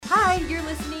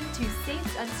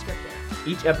Unscripted.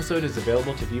 Each episode is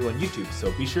available to view on YouTube,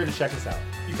 so be sure to check us out.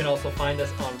 You can also find us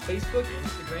on Facebook,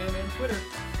 Instagram, and Twitter.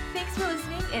 Thanks for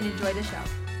listening and enjoy the show.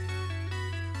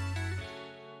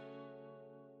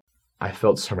 I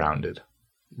felt surrounded.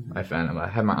 I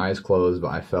had my eyes closed,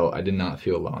 but I did not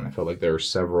feel alone. I felt like there were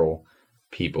several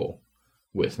people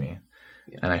with me.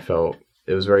 Yeah. And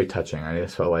it was very touching. I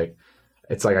just felt like,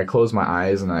 it's like I closed my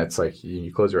eyes and it's like,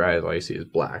 you close your eyes, all you see is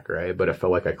black, right? But it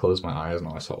felt like I closed my eyes and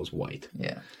all I saw was white.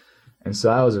 Yeah. And so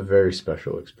that was a very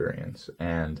special experience.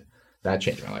 And that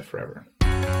changed my life forever.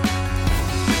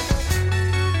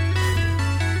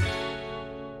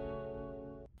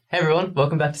 Hey everyone,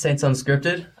 welcome back to Saints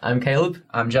Unscripted. I'm Caleb.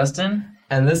 I'm Justin.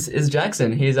 And this is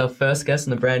Jackson. He's our first guest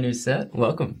in the brand new set.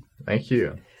 Welcome. Thank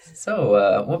you.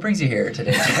 So, what brings you here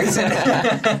today,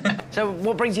 Jackson? So,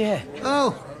 what brings you here?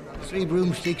 Oh, 3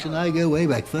 broomsticks and I go way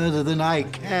back further than I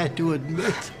care to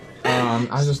admit. I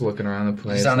was just looking around the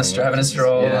place. Just having a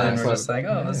stroll, yeah, and we're just like,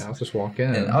 oh, yeah, I'll just walk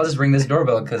in. And I'll just ring this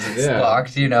doorbell because it's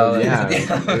locked, you know. Yeah,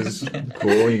 it was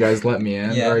cool. You guys let me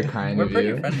in. Very kind of you.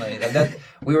 We're pretty friendly.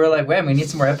 We were like, man, we need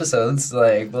some more episodes.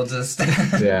 Like, we'll just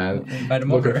invite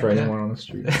them over. Looking for anyone on the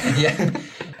street. Yeah.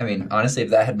 I mean, honestly, if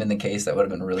that had been the case, that would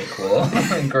have been really cool.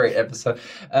 Great episode.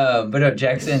 But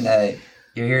Jackson,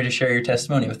 you're here to share your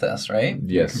testimony with us, right?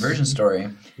 Yes. Your conversion story.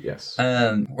 Yes.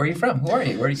 Where are you from? Who are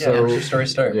you? How does your story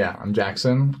start? Yeah, I'm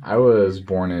Jackson. I was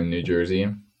born in New Jersey.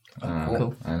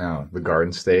 Cool. I know. The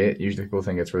Garden State. Usually people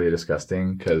think it's really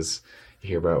disgusting because you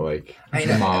hear about, like,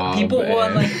 mob. People,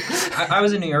 I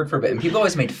was in New York for a bit, and people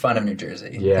always made fun of New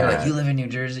Jersey. Yeah. They're like, you live in New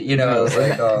Jersey? You know, it's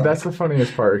like, oh. That's the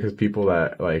funniest part, because people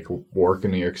that, like, work in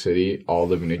New York City all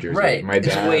live in New Jersey. Right. My dad,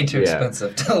 it's way too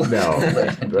expensive to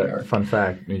live in New York. Fun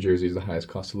fact, New Jersey is the highest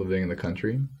cost of living in the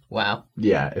country. Wow.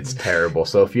 Yeah, it's terrible.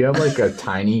 So if you have, like, a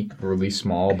tiny, really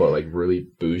small, but, like, really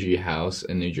bougie house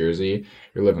in New Jersey,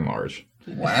 you're living large.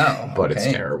 Wow. But it's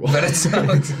terrible. But it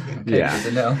sounds yeah. Good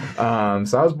to know.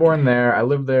 So I was born there. I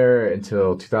lived there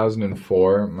until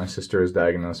 2004. My sister was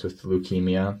diagnosed with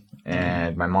leukemia,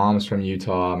 and my mom's from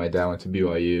Utah. My dad went to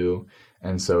BYU,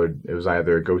 and so it was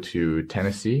either go to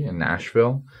Tennessee and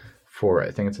Nashville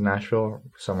I think it's in Nashville,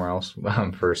 somewhere else,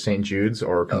 for St. Jude's,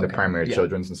 or come to Primary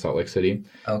Children's in Salt Lake City.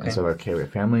 Okay. And so, we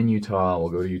have family in Utah. We'll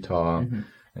go to Utah,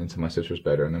 and so my sister's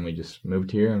better. And then we just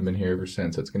moved here and been here ever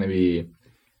since. So it's going to be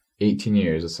 18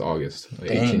 years. It's August.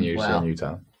 18 years here in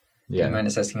Utah. Yeah. Do you mind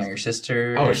us asking how your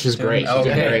sister? Oh, she's great. She's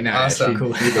doing great now. Awesome.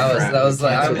 Cool.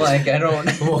 I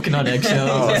don't... Walking on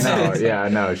eggshells.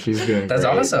 No, she's doing That's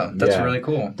great. Awesome. That's really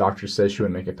cool. Doctor said she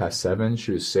wouldn't make it past 7.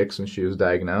 She was 6 when she was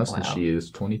diagnosed, and she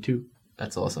is 22.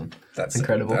 That's awesome. That's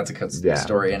incredible. That's a good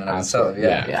story in and of itself.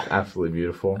 Yeah, absolutely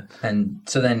beautiful. And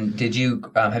so then, did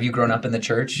you have you grown up in the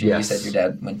church? Yes. You said your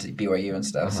dad went to BYU and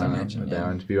stuff. So I imagine. My dad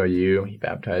went to BYU. He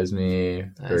baptized me.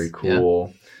 Nice. Very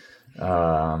cool.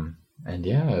 Yeah. And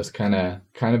it's kind of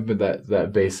that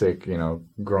basic,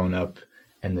 grown up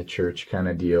in the church kind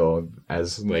of deal.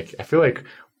 As like, I feel like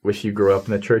if you grow up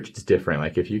in the church, it's different.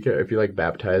 Like if you like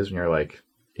baptized when you're like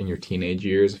in your teenage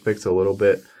years, it's a little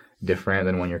bit different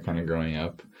than when you're kind of growing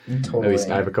up. Totally. At least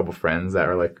I have a couple friends that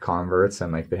are like converts,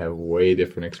 and like they have way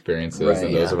different experiences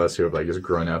than those of us who have like just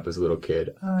grown up as a little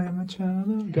kid. I am a child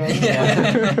of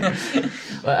God.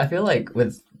 Well, I feel like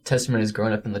with testimonies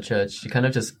growing up in the church, you kind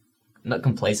of just not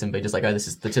complacent, but just like, oh, this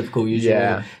is the typical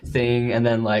usual thing, and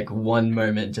then like one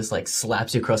moment just like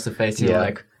slaps you across the face, and you're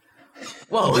like,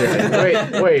 whoa,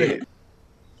 wait.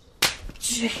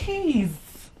 Jeez.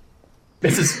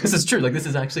 This is true. Like, this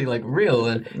is actually like real.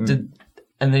 And did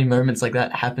any moments like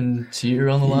that happen to you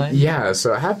on the line? Yeah.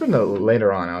 So it happened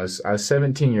later on. I was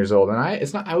 17 years old, and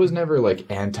I was never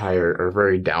like anti or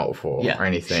very doubtful or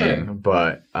anything. Sure.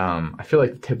 But I feel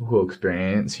like the typical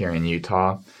experience here in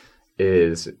Utah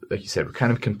is, like you said, we're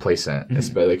kind of complacent,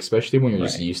 especially when you're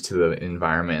just used to the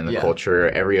environment and the culture.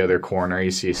 Every other corner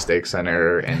you see a steak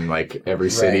center, and like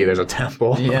every city there's a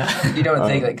temple. Yeah, you don't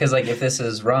think because like if this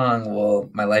is wrong,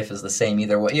 well, my life is the same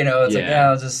either way. It's like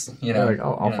I'll just like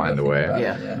I'll find a way.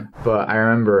 Yeah. But I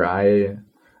remember I've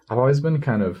always been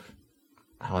kind of,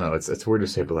 I don't know, it's weird to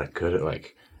say, but like good at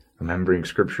like remembering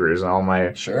scriptures. And all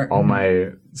my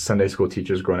Sunday school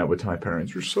teachers growing up would tell my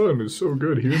parents, your son is so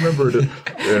good. He remembered,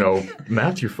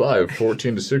 Matthew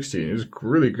 5:14-16. He was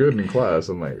really good in class.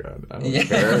 I'm like, I don't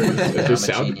care. It just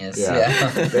I'm a genius.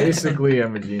 Yeah. Basically,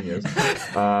 I'm a genius.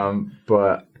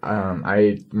 But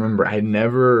I remember I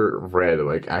never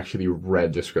actually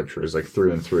read the scriptures like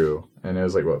through and through. And it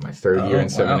was like, my third year in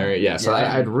seminary? Yeah, so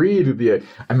I'd read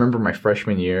I remember my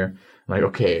freshman year, I'm like,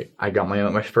 okay, I got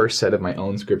my first set of my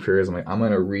own scriptures. I'm like, I'm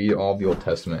going to read all the Old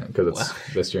Testament because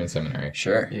it's this year in seminary.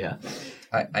 Sure. Yeah.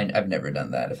 I've never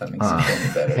done that. If that makes it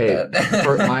any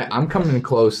better. Hey, I'm coming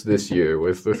close this year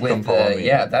with Come Follow Me.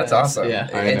 Yeah, that's awesome. Yeah.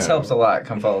 It helps a lot.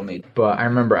 Come Follow Me. But I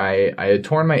remember I had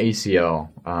torn my ACL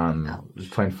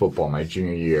playing football my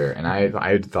junior year, and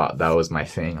I thought that was my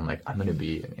thing. I'm like, I'm going to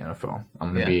be in the NFL.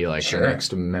 I'm going to be like the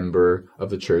next member of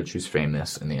the church who's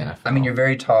famous in the NFL. I mean, you're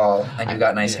very tall, and you've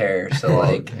got nice hair, so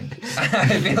like,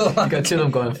 I feel like... Got two of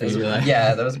them going for you, like.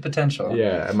 Yeah, that was potential.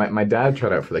 Yeah, and my dad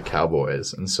tried out for the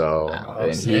Cowboys, and so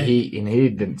he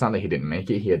didn't. It's not that he didn't make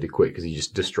it; he had to quit because he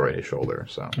just destroyed his shoulder.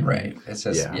 So right, it's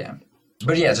just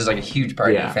But yeah, it's just like a huge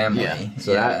part of your family. Yeah.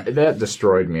 So that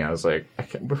destroyed me. I was like, I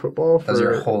can't play football. That was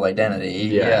your whole identity.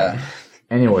 Yeah.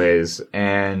 Anyways,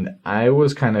 and I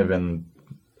was kind of in.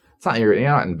 It's not you're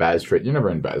not in bad straits. You're never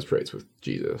in bad straits with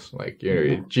Jesus. Like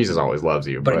Jesus always loves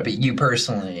you. But you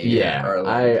personally,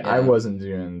 I wasn't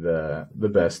doing the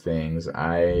best things.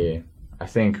 I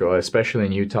think, especially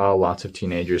in Utah, lots of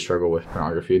teenagers struggle with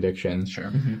pornography addiction. Sure.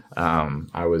 Mm-hmm.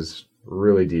 I was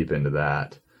really deep into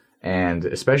that. And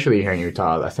especially here in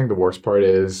Utah, I think the worst part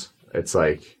is it's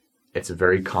like it's a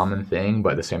very common thing,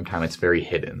 but at the same time it's very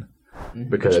hidden.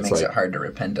 Because Which it's makes like it hard to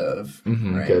repent of.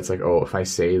 right? Because it's like, oh, if I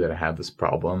say that I have this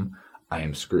problem, I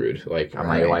am screwed. Like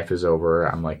my life is over.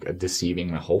 I'm like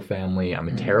deceiving my whole family. I'm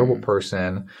a terrible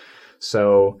person.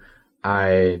 So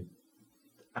I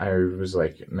was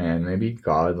like, man, maybe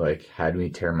God like had me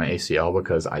tear my ACL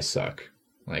because I suck.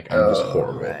 Like I'm just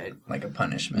horrible. Right. Like a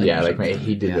punishment. Yeah, like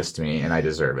he did this to me and I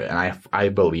deserve it. And I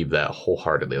believe that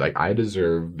wholeheartedly. Like I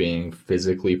deserve being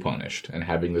physically punished and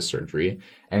having the surgery.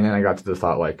 And then I got to the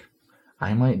thought like,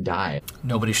 I might die.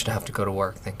 Nobody should have to go to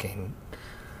work thinking,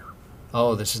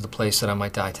 oh, this is the place that I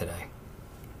might die today.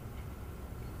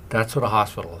 That's what a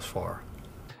hospital is for.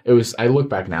 I look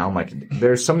back now, I'm like,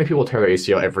 there's so many people tear their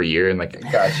ACL every year, and like,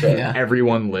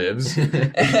 everyone lives.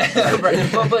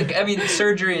 Right. Well, like, I mean,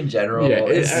 surgery in general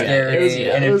is scary,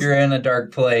 and if you're in a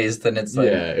dark place, then it's like...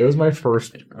 Yeah, it was my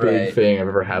first big thing I've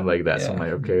ever had like that, so I'm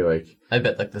like, okay, like... I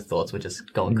bet like the thoughts were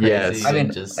just going crazy. Yes. I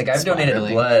mean, just like I've donated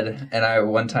blood, and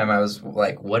one time I was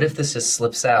like, what if this just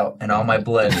slips out, and all my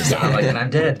blood is like, and I'm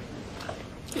dead?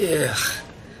 Yeah.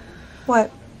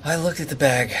 What? I looked at the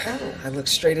bag. I looked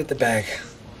straight at the bag.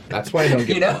 That's why I don't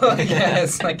get...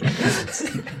 It's like...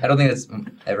 I don't think that's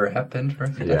ever happened.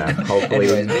 Right? Yeah, hopefully.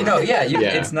 Anyways,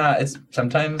 it's not...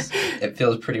 Sometimes it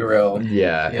feels pretty real.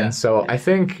 Yeah, and so I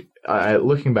think,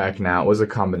 looking back now, it was a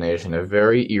combination of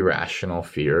very irrational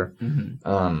fear,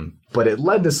 but it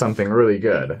led to something really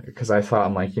good, because I thought,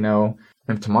 I'm like,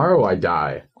 if tomorrow I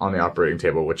die on the operating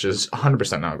table, which is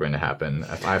 100% not going to happen,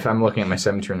 if I'm looking at my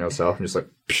 17-year-old self, I'm just like,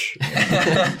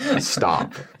 psh,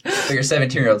 stop. So your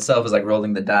 17-year-old self is like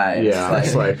rolling the die. Yeah,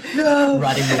 it's like no!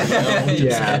 Riding the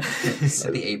yeah.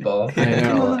 The 8-ball. I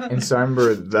know. And so I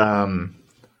remember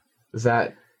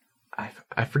that,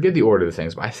 I forget the order of the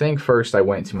things, but I think first I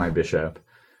went to my bishop,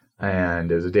 and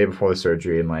it was the day before the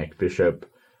surgery, and like, Bishop,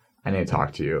 I need to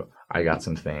talk to you. I got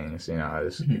some things,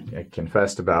 I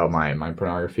confessed about my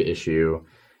pornography issue,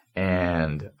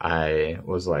 and I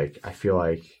was like, I feel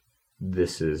like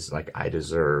this is, like, I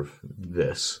deserve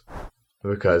this,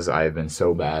 because I've been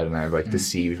so bad, and I've, like,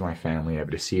 deceived my family,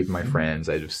 I've deceived my friends,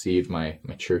 I've deceived my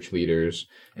church leaders,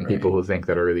 and people who think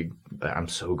that I'm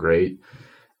so great,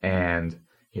 and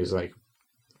he was like,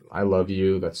 I love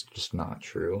you. That's just not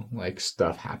true. Like,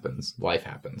 stuff happens. Life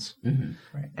happens.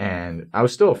 And I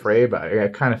was still afraid, but I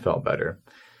kind of felt better.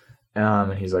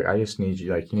 And he's like, I just need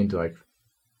you, like, you need to, like,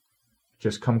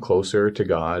 just come closer to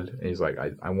God. And he's like,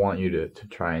 I want you to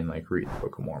try and, like, read the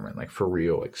Book of Mormon. Like, for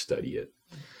real, like, study it.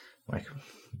 I'm like,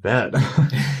 bet.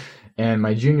 And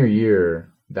my junior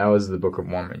year, that was the Book of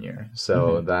Mormon year.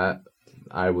 So that,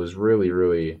 I was really,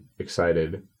 really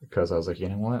excited, because I was like, you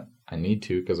know what? I need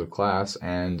to because of class,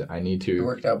 and I need to... It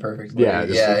worked out perfectly. Yeah.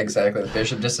 Exactly. The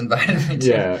bishop just invited me to...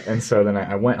 Yeah, and so then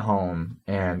I went home,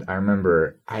 and I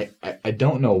remember, I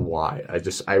don't know why.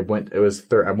 I went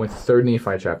third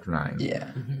Nephi chapter 9.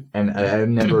 Yeah. And I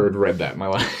never read that in my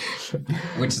life.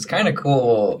 Which is kind of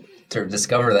cool to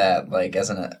discover that, like, as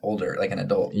an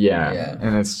adult. Yeah.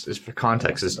 And it's for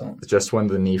context, it's just when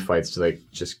the Nephites, like,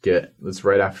 it's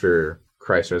right after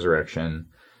Christ's resurrection,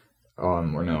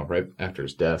 right after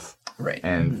his death. Right.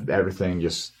 And everything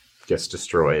just gets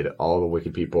destroyed. All the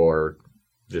wicked people are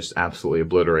just absolutely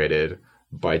obliterated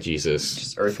by Jesus.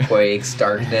 Just earthquakes,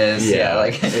 darkness.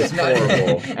 It's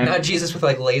horrible. Not Jesus with,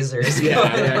 like, lasers.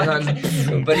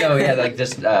 But no, like,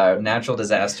 just natural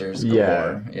disasters.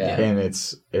 Yeah. And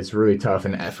it's really tough.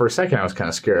 And for a second, I was kind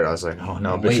of scared. I was like, oh,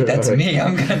 no. Wait, that's me.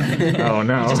 I'm gonna... Oh,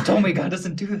 no. You just told me God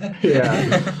doesn't do that.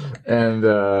 Yeah.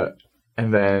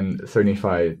 And then 3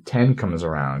 Nephi 10 comes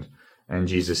around, and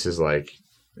Jesus is like,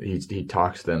 he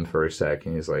talks to them for a sec,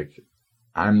 and he's like,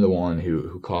 I'm the one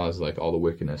who caused like all the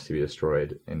wickedness to be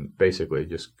destroyed, and basically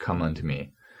just come unto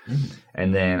me.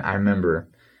 And then I remember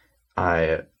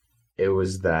it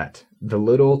was that the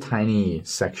little tiny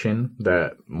section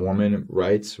that Mormon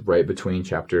writes right between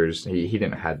chapters. He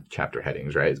didn't have chapter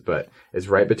headings, right? But it's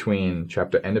right between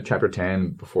end of chapter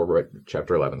 10 before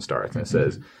chapter 11 starts, and it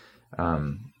says,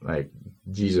 like,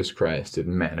 Jesus Christ did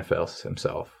manifest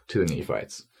himself to the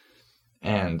Nephites.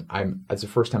 And it's the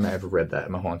first time I ever read that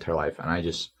in my whole entire life, and I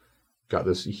just got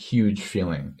this huge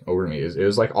feeling over me. It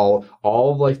was like all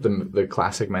of like the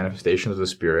classic manifestations of the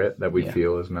Spirit that we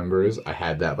feel as members. I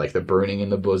had that, like the burning in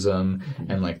the bosom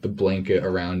and like the blanket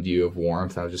around you of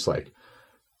warmth. I was just like,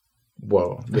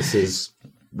 whoa, this is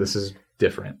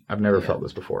different. I've never felt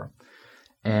this before.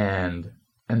 And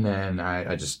then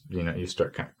I just, you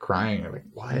start kind of crying. You're like,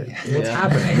 what? What's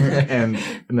happening?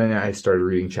 and then I started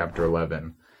reading chapter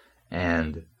 11,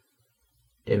 and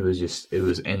it was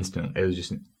instant. It was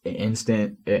just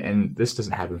instant, and this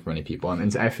doesn't happen for many people.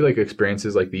 And I feel like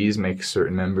experiences like these make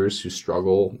certain members who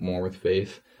struggle more with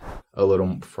faith a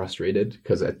little frustrated,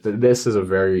 because this is a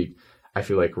very, I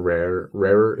feel like,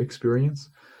 rarer experience.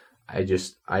 I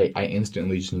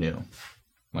instantly just knew,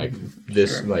 like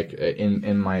this, like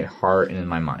in my heart and in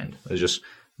my mind, it was just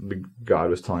God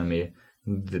was telling me,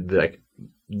 like,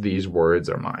 these words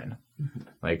are mine.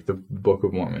 Like the Book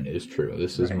of Mormon is true.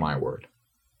 This is my word.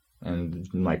 And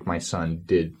like my son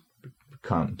did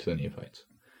come to the Nephites.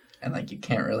 And like you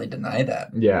can't really deny that.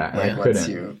 Yeah, like, I couldn't. Lets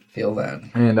you feel that.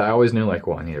 And I always knew, like,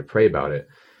 well, I need to pray about it.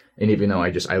 And even though I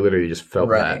literally just felt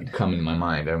that come in my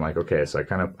mind, I'm like, okay, so I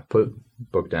kind of put the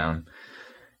book down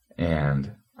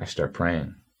and I start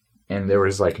praying. And there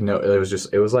was like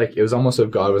it was almost as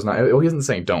if God was not. He wasn't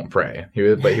saying don't pray. He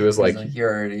was like,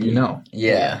 you're already,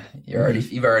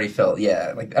 you've already felt,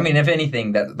 like, I mean, if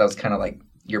anything, that was kind of like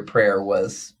your prayer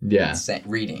was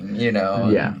reading,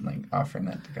 and like offering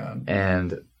that to God.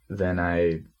 And then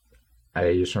I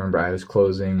just remember I was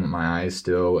closing my eyes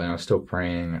still, and I was still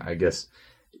praying. I guess,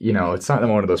 it's not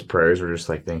one of those prayers where just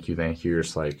like, thank you. You're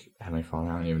just like, Heavenly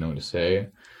Father, I don't even know what to say.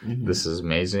 This is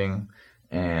amazing.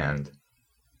 And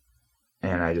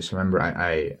I just remember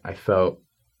I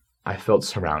felt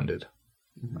surrounded.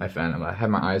 I had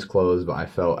my eyes closed, but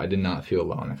I did not feel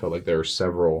alone. I felt like there were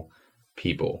several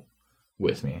people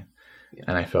with me.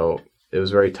 And I felt, it was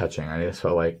very touching. I just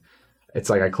felt like, it's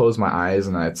like I closed my eyes,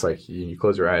 and it's like you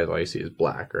close your eyes, all you see is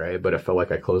black, right? But it felt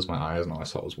like I closed my eyes and all I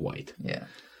saw was white. Yeah.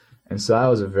 And so that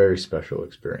was a very special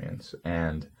experience,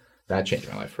 and that changed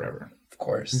my life forever. Of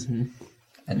course.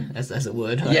 And as it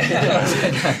would.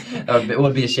 It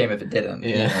would be a shame if it didn't.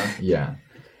 Yeah.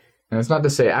 And it's not to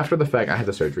say, after the fact, I had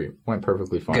the surgery. Went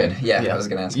perfectly fine. Good. Yeah. I was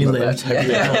going to ask you about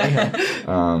that.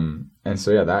 And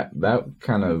so, that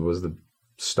kind of was the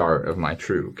start of my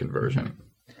true conversion.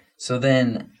 So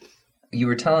then you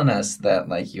were telling us that,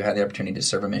 like, you had the opportunity to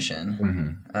serve a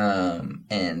mission,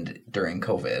 and during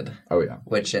COVID. Oh, yeah.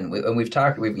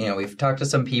 We've talked to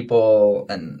some people,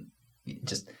 and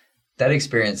just that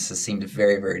experience has seemed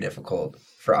very, very difficult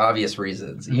for obvious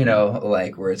reasons,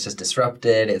 like where it's just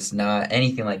disrupted. It's not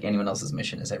anything like anyone else's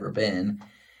mission has ever been.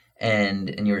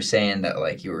 And you were saying that,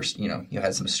 like, you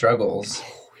had some struggles,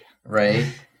 right?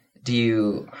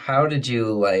 How did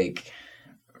you like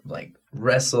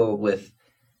wrestle with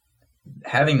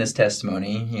having this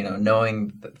testimony,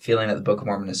 feeling that the Book of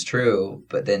Mormon is true,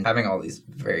 but then having all these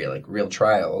very, like, real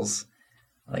trials?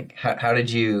 Like, how did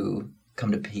you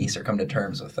come to peace or come to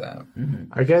terms with that?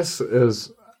 I guess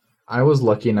I was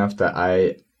lucky enough that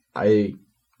I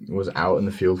was out in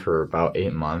the field for about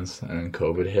 8 months, and then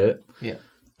COVID hit. Yeah.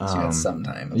 So you had some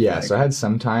time. So I had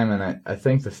some time, and I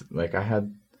think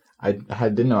I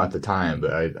didn't know at the time,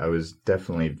 but I was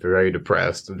definitely very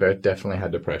depressed. I definitely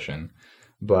had depression,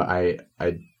 but I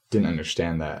didn't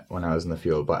understand that when I was in the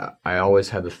field. But I always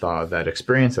had the thought of that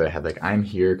experience that I had, like, I'm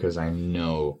here because I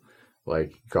know,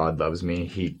 like, God loves me.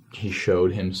 He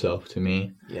showed himself to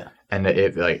me. Yeah. And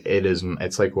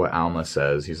it's like what Alma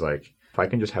says. He's like, if I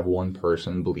can just have one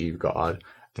person believe God,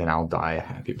 then I'll die a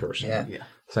happy person. Yeah.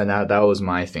 So that was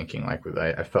my thinking. Like,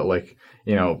 I felt like,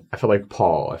 I felt like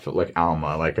Paul. I felt like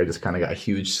Alma. Like, I just kind of got a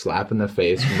huge slap in the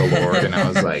face from the Lord, and I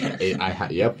was like,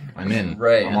 yep, I'm in.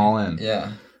 Right. I'm all in.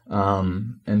 Yeah.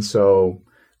 And so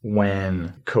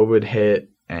when COVID hit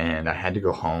and I had to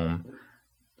go home,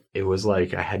 it was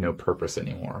like I had no purpose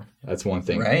anymore. That's one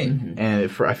thing. Right.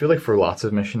 And I feel like for lots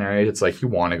of missionaries, it's like you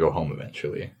want to go home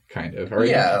eventually, kind of. Or,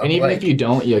 yeah. And even if you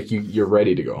don't, you're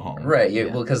ready to go home. Right.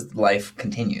 Well, because life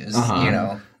continues,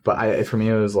 But for me,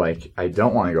 it was like, I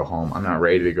don't want to go home. I'm not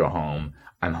ready to go home.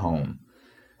 I'm home.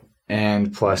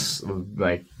 And plus,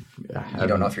 like, you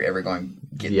don't know if you're ever going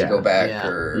to get to go back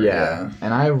or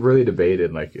And I really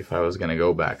debated like if I was going to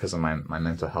go back because of my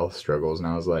mental health struggles, and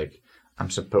I was like,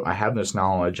 I have this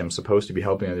knowledge, I'm supposed to be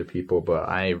helping other people, but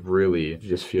I really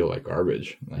just feel like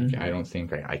garbage. Like I don't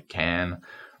think I can,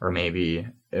 or maybe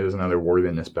it was another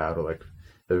worthiness battle. Like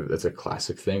that's a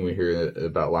classic thing we hear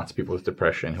about lots of people with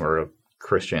depression who are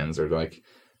Christians, or like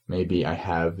maybe I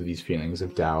have these feelings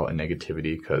of doubt and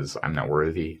negativity because I'm not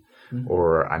worthy,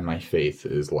 or my faith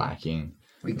is lacking.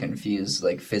 We confuse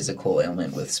like physical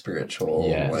ailment with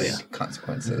spiritual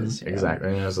consequences. Exactly.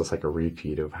 And it was just like a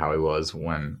repeat of how I was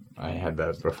when I had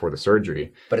that before the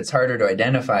surgery. But it's harder to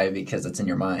identify because it's in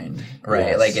your mind, right?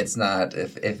 Yes. Like it's not,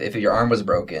 if your arm was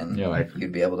broken,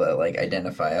 you'd be able to like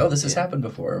identify, oh, this has happened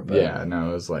before. But... Yeah,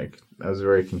 no, it was like, that was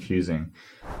very confusing.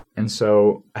 And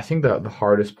so I think that the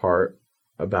hardest part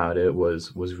about it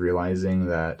was realizing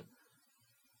that,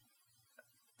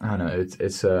 I don't know,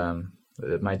 it's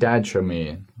my dad showed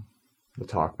me the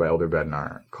talk by Elder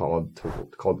Bednar called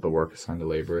The Work Assigned to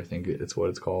Labor. I think it's what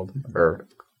it's called, or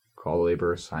Call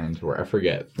Labor Assigned to Work. I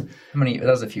forget. That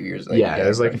was a few years ago. It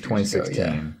was like in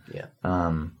 2016. But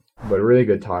a really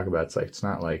good talk about it's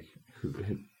not like you're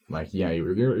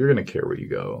gonna care where you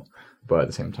go, but at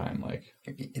the same time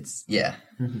it's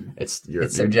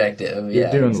subjective.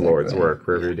 You're doing the Lord's work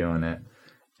wherever you're doing it.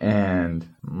 And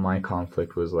my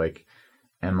conflict was like,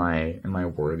 am I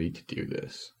worthy to do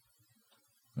this?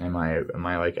 Am I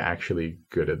like actually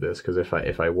good at this? Because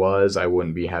if I was, I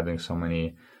wouldn't be having so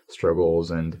many struggles.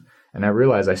 And I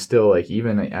realized I still, like,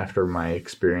 even after my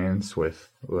experience with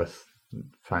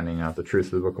finding out the truth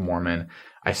of the Book of Mormon,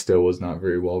 I still was not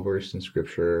very well versed in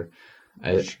Scripture.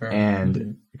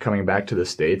 And coming back to the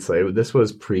States, like this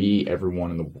was pre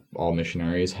everyone all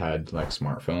missionaries had like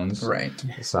smartphones. Right.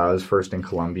 So I was first in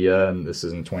Colombia, and this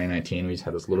is in 2019. We just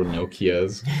had this little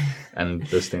Nokias, and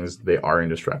those things, they are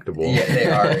indestructible. Yeah, they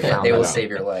are. Yeah, they will save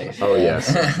your life. Oh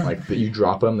yes, like you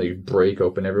drop them, they break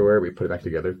open everywhere. We put it back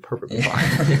together, perfectly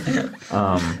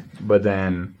fine. But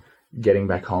then getting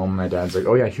back home, my dad's like,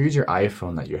 "Oh yeah, here's your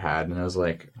iPhone that you had," and I was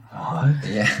like, "What?"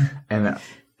 Yeah. And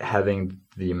having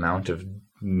the amount of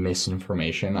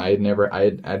misinformation, I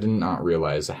did not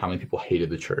realize how many people hated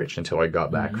the church until I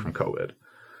got back from COVID.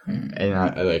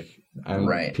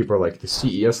 And people are like, the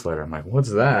CES letter. I'm like,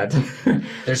 what's that?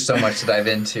 There's so much to dive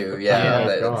into.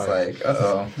 It's like,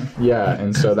 uh-oh. Yeah,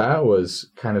 and so that was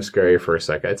kind of scary for a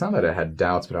second. It's not that I had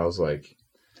doubts, but I was like,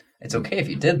 it's okay if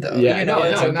you did, though. Yeah,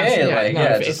 it's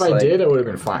okay. If I did, I would have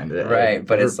been fine. Right,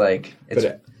 but it's like...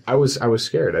 I was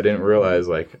scared. I didn't realize,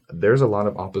 like, there's a lot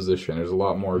of opposition. There's a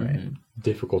lot more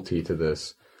difficulty to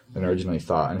this than I originally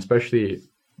thought. And especially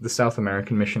the South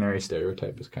American missionary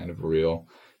stereotype is kind of real.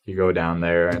 You go down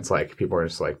there, and it's like, people are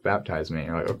just like, baptize me.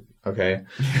 You're like, okay.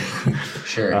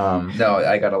 Sure. No,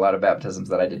 I got a lot of baptisms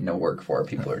that I did no work for.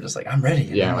 People are just like, I'm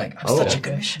ready. And I'm like, I'm such a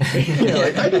good missionary.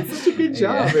 Like, I did such a good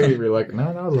job. And you're like,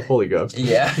 no, that was the Holy Ghost.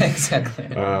 Yeah, exactly.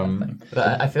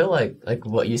 But I feel like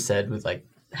what you said with like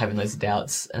having those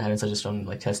doubts and having such a strong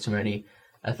like testimony,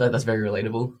 I feel like that's very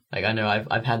relatable. Like I know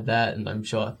I've had that, and I'm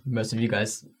sure most of you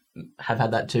guys have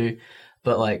had that too.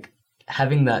 But like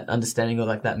having that understanding, or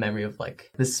like that memory of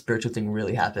like, this spiritual thing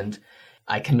really happened,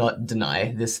 I cannot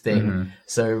deny this thing,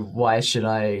 so why should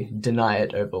I deny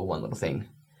it over one little thing?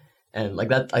 And like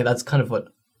that, like that's kind of what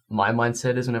my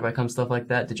mindset is whenever I come to stuff like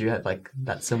that. Did you have like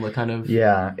that similar kind of...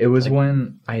 Yeah, it was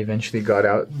when I eventually got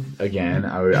out again.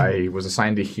 I was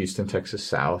assigned to Houston, Texas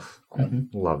South.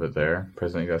 Love it there.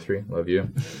 President Guthrie, love you.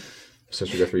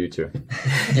 Sister Guthrie, you too.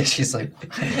 Yeah, she's like...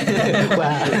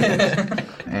 Wow.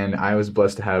 And I was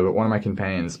blessed to have one of my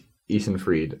companions, Ethan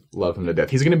Freed, love him to death.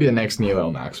 He's going to be the next Neil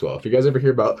L. Maxwell. If you guys ever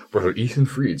hear about Brother Ethan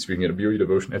Freed speaking at a BOE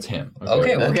devotion, it's him.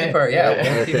 Okay, we'll keep her.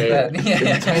 Yeah, we'll keep that.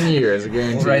 In 10 years, I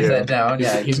guarantee we'll write that down.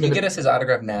 Yeah, he's can you get us his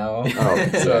autograph now?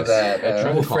 So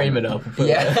that we'll frame it up.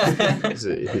 Yeah.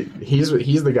 He's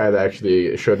the guy that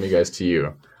actually showed me guys to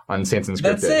you on Saints Unscripted.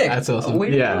 That's sick. That's awesome.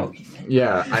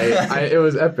 Yeah. I it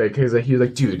was epic because he was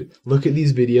like, dude, look at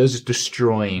these videos just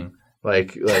destroying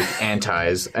like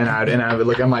antis, and I would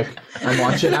look. I'm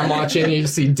watching. You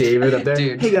see David up there.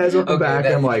 Dude, hey guys, welcome back.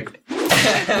 I'm like,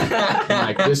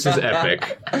 this is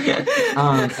epic.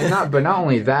 But not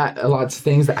only that, a lot of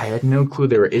things that I had no clue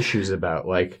there were issues about.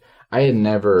 Like I had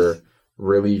never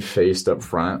really faced up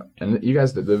front, and you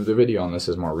guys, the video on this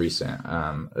is more recent.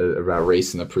 About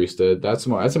race in the priesthood. That's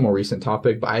a more recent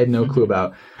topic, but I had no clue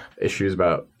about issues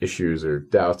or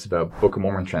doubts about Book of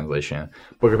Mormon translation,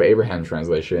 Book of Abraham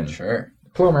translation. Sure.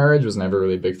 Plural marriage was never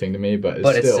really a big thing to me, but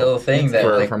it's still a thing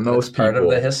that for most part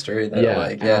people, of the history that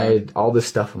I had all this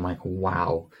stuff. I'm like,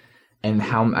 wow. and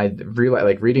how I realized,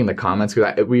 like reading the comments,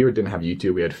 because we didn't have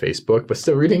YouTube, we had Facebook, but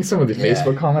still reading some of the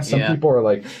Facebook comments, some people are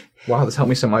like, wow, this helped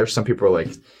me so much. Some people are like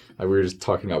we were just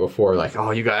talking about before, like,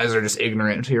 oh, you guys are just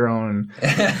ignorant to your own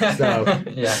stuff.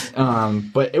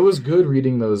 But it was good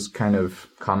reading those kind of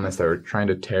comments that were trying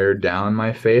to tear down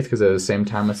my faith, because at the same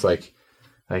time, it's like,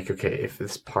 okay, if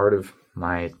this part of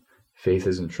my faith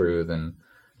isn't true, then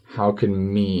how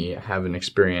can me have an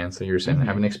experience, like you're saying,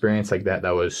 have an experience like that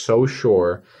was so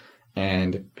sure,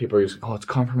 and people are just, oh, it's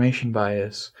confirmation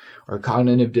bias or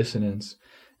cognitive dissonance.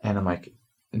 And I'm like,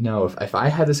 no, if I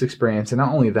had this experience, and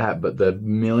not only that, but the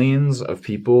millions of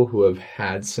people who have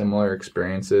had similar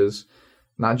experiences,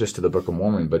 not just to the Book of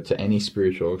Mormon, but to any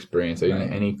spiritual experience,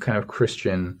 any kind of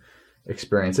Christian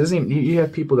experience. You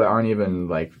have people that aren't even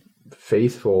like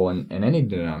faithful in any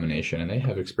denomination, and they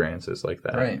have experiences like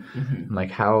that. Right. Mm-hmm.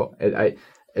 Like how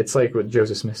it's like what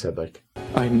Joseph Smith said, like,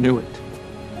 I knew it,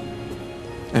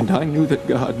 and I knew that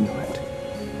God knew it,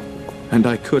 and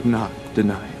I could not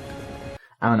deny it.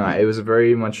 I don't know. It was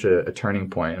very much a turning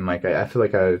point. And like, I feel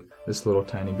like this little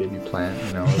tiny baby plant,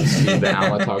 the seed that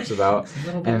Alma talks about.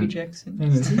 Little baby Jackson.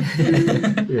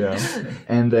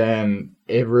 And then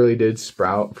it really did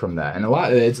sprout from that. And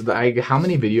how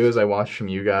many videos I watched from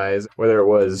you guys, whether it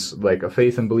was like a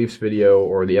faith and beliefs video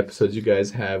or the episodes you guys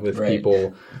have with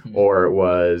people, or it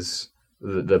was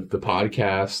the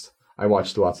podcast. I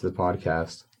watched lots of the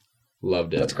podcast.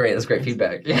 Loved it. That's great. That's great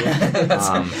feedback.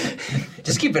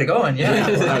 Just keep it going.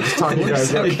 Just talking to you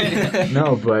guys.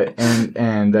 No, but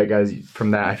and that guy's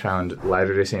from that I found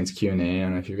Latter-day Saints Q&A. I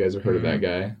don't know if you guys have heard of that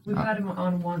guy. We've had him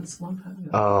on once, a long time ago.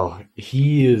 Oh,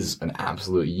 he is an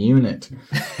absolute unit.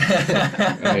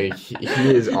 Like, he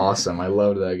is awesome. I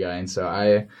loved that guy, and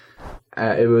so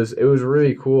it was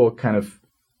really cool, kind of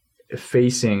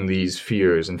facing these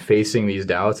fears and facing these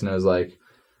doubts, and I was like,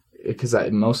 because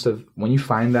when you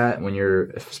find that, when you're,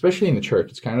 especially in the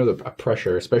church, it's kind of a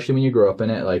pressure, especially when you grow up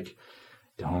in it, like,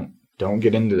 don't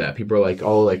get into that. People are like,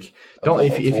 oh, like, don't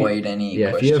avoid any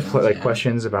questions. If you have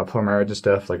questions about plural marriage and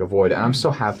stuff, like, avoid it. And I'm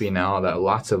so happy now that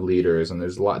lots of leaders, and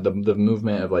there's the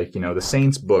movement of, like, the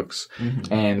Saints books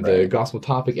and the gospel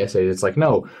topic essays, it's like,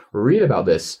 no, read about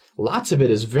this. Lots of it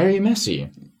is very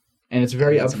messy. And it's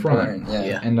very upfront.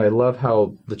 And I love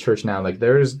how the church now, like,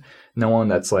 there's no one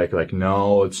that's like,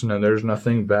 no, there's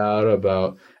nothing bad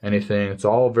about anything. It's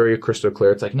all very crystal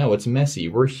clear. It's like, no, it's messy.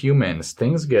 We're humans.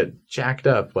 Things get jacked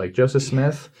up. Like Joseph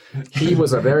Smith, he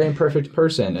was a very imperfect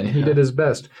person, and he did his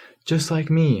best, just like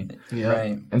me. Yeah.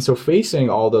 Right. And so facing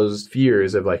all those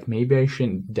fears of like, maybe I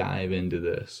shouldn't dive into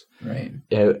this. Right.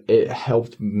 It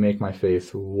helped make my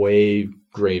faith way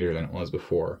greater than it was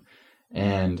before.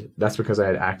 And that's because I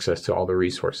had access to all the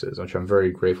resources, which I'm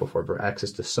very grateful for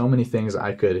access to so many things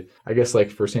I guess, like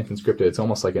for Saints Unscripted, it's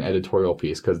almost like an editorial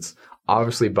piece, because it's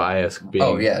obviously biased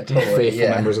being faithful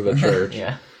members of the church.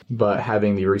 But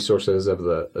having the resources of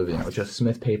Joseph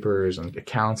Smith papers and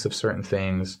accounts of certain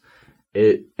things,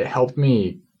 it helped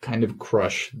me kind of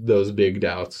crush those big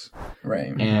doubts.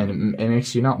 Right. And it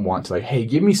makes you not want to, like, hey,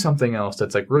 give me something else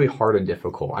that's like really hard and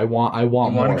difficult. I want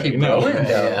more. To keep going.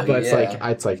 But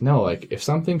it's like no, like if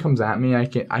something comes at me, I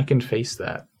can face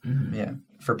that. Yeah.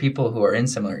 For people who are in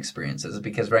similar experiences,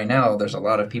 because right now there's a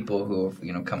lot of people who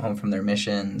have, come home from their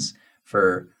missions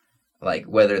for, like,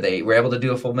 whether they were able to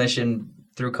do a full mission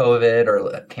through COVID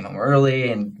or came home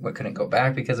early and couldn't go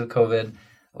back because of COVID.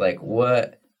 Like,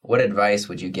 what advice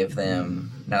would you give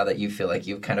them now that you feel like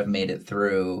you've kind of made it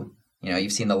through,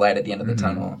 you've seen the light at the end of the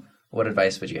tunnel? What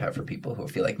advice would you have for people who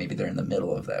feel like maybe they're in the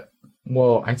middle of that?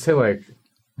 Well, I'd say, like,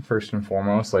 first and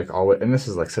foremost, like, always, and this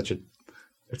is like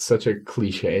it's such a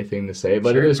cliche thing to say,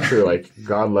 but it is true. Like,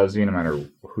 God loves you no matter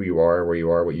who you are, where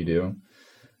you are, what you do.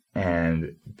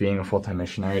 And being a full-time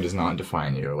missionary does not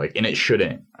define you. Like, and it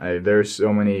shouldn't. There's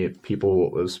so many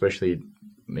people, especially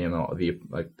the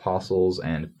apostles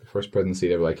and first presidency,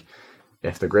 they were like,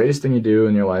 if the greatest thing you do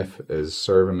in your life is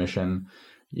serve a mission,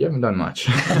 you haven't done much.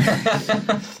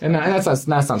 And that's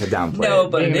not to downplay. No,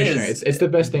 but it is. It's the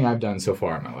best thing I've done so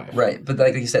far in my life. Right, but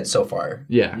like you said, so far.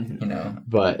 Yeah.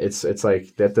 But it's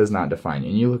like, that does not define you.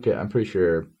 And you look at, I'm pretty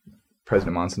sure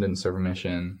President Monson didn't serve a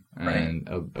mission, and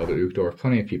Elder Uchtdorf,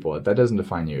 plenty of people. That doesn't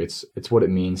define you. It's what it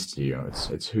means to you.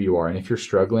 It's who you are. And if you're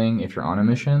struggling, if you're on a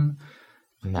mission,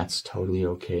 then that's totally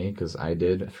okay, because I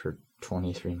did for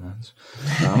 23 months.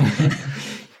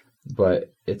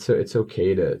 But it's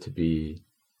okay to be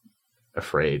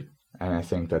afraid. And I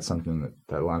think that's something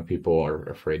that a lot of people are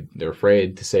afraid. They're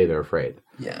afraid to say they're afraid.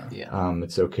 Yeah.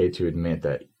 It's okay to admit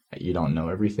that you don't know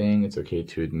everything. It's okay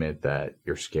to admit that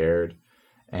you're scared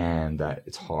and that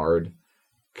it's hard.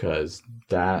 Because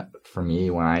that, for me,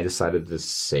 when I decided to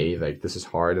say, like, this is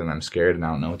hard and I'm scared and I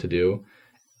don't know what to do,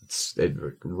 it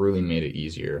really made it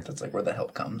easier. That's like where the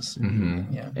help comes.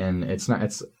 Mm-hmm. Yeah. And it's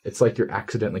like you're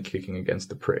accidentally kicking against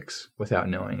the pricks without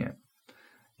knowing it.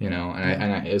 You know,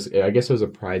 I guess it was a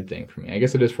pride thing for me. I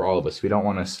guess it is for all of us. We don't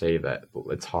want to say that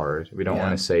it's hard. We don't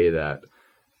want to say that,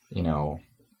 you know,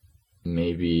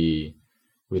 maybe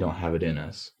we don't have it in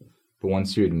us. But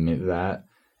once you admit that,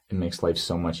 it makes life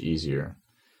so much easier.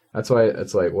 That's why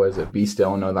it's like, what is it? Be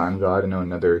still and know that I'm God. I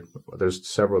know there's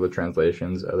several other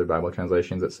translations, other Bible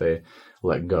translations that say,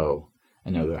 let go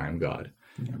and know that I'm God.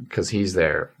 Because he's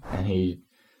there. And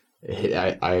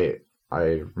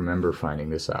I remember finding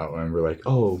this out and we're like,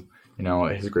 oh, you know,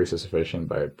 His Grace is Sufficient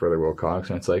by Brother Wilcox.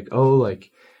 And it's like, oh, like,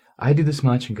 I do this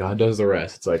much and God does the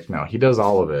rest. It's like, no, He does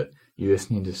all of it. You just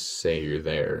need to say you're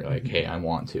there. Like, hey, I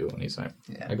want to. And He's like,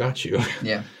 I got you.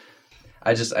 Yeah.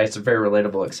 It's a very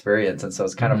relatable experience. And so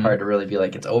it's kind of hard to really be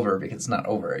like, it's over, because it's not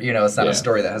over. You know, it's not a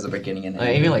story that has a beginning and an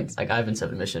end. Even like I've been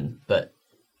Seventh Mission, but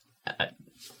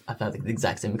I've had the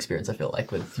exact same experience, I feel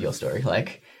like, with your story.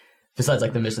 Like, besides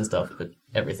like the mission stuff, but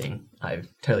everything, I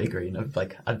totally agree. And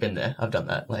I've been there, I've done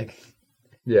that. Like,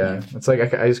 yeah, it's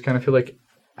like I just kind of feel like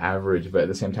average, but at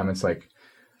the same time, it's like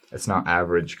it's not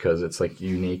average because it's like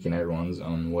unique in everyone's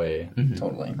own way. Mm-hmm.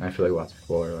 Totally. And I feel like lots of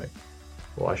people are like,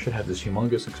 well, I should have this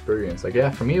humongous experience. Like, yeah,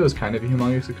 for me, it was kind of a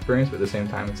humongous experience, but at the same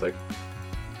time, it's like,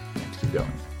 let's keep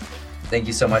going. Thank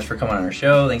you so much for coming on our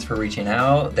show. Thanks for reaching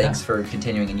out. Thanks for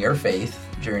continuing in your faith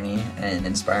journey and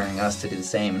inspiring us to do the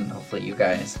same, and hopefully you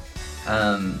guys.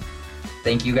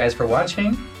 Thank you guys for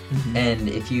watching. Mm-hmm. And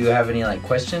if you have any like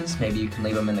questions, maybe you can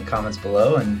leave them in the comments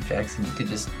below, and Jackson, you could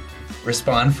just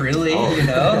respond freely, you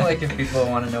know, like if people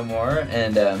want to know more.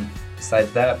 And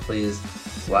besides that, please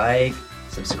like,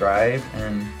 subscribe,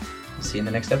 and we'll see you in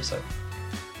the next episode.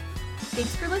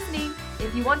 Thanks for listening.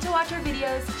 If you want to watch our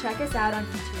videos, check us out on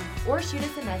YouTube or shoot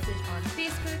us a message on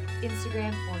Facebook,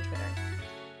 Instagram, or Twitter.